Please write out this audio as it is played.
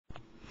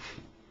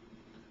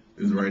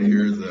This right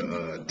here is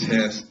a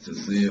test to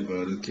see if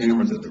the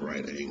camera's at the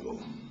right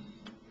angle.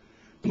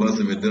 Plus,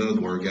 if it does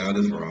work out,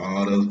 it's for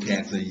all those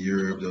cats in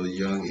Europe, those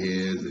young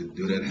heads that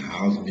do that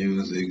house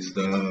music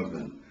stuff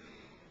and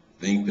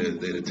think that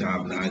they're the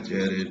top notch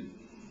at it.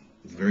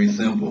 It's very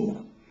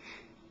simple.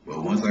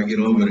 But once I get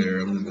over there,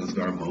 I'm just going to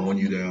start mowing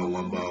you down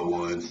one by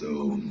one.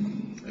 So,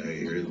 hey,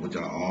 here's what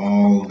y'all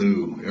all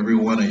do. Every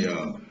one of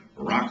y'all.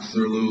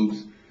 Roxer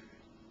Loops,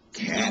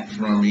 Cat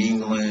from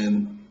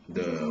England,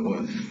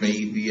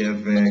 Faith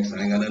VFX.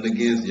 I ain't got nothing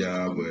against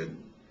y'all, but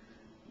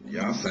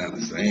y'all sound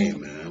the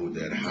same, man, with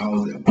that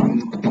house.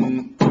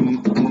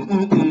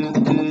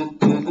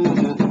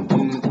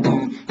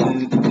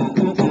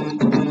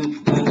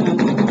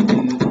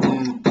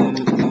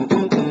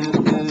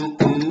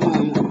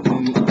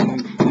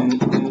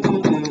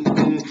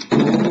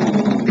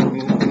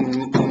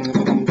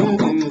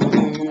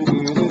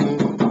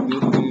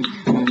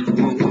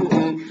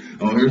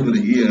 Oh, here's for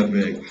the E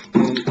effect.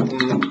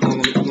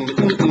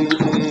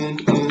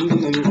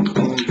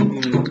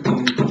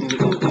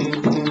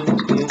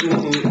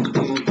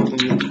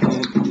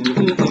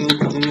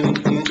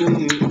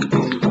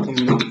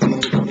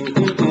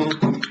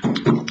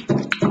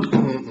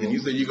 And you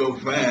said you go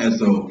fast,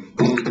 so.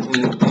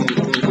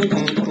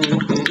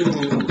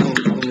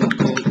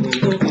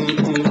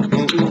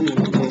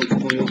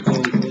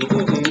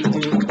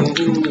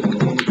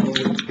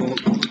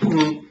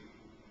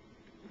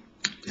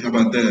 How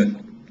about that?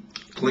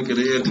 Click of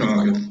the ear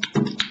targets.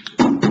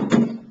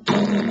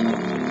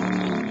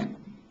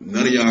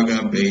 None of y'all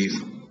got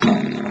bass.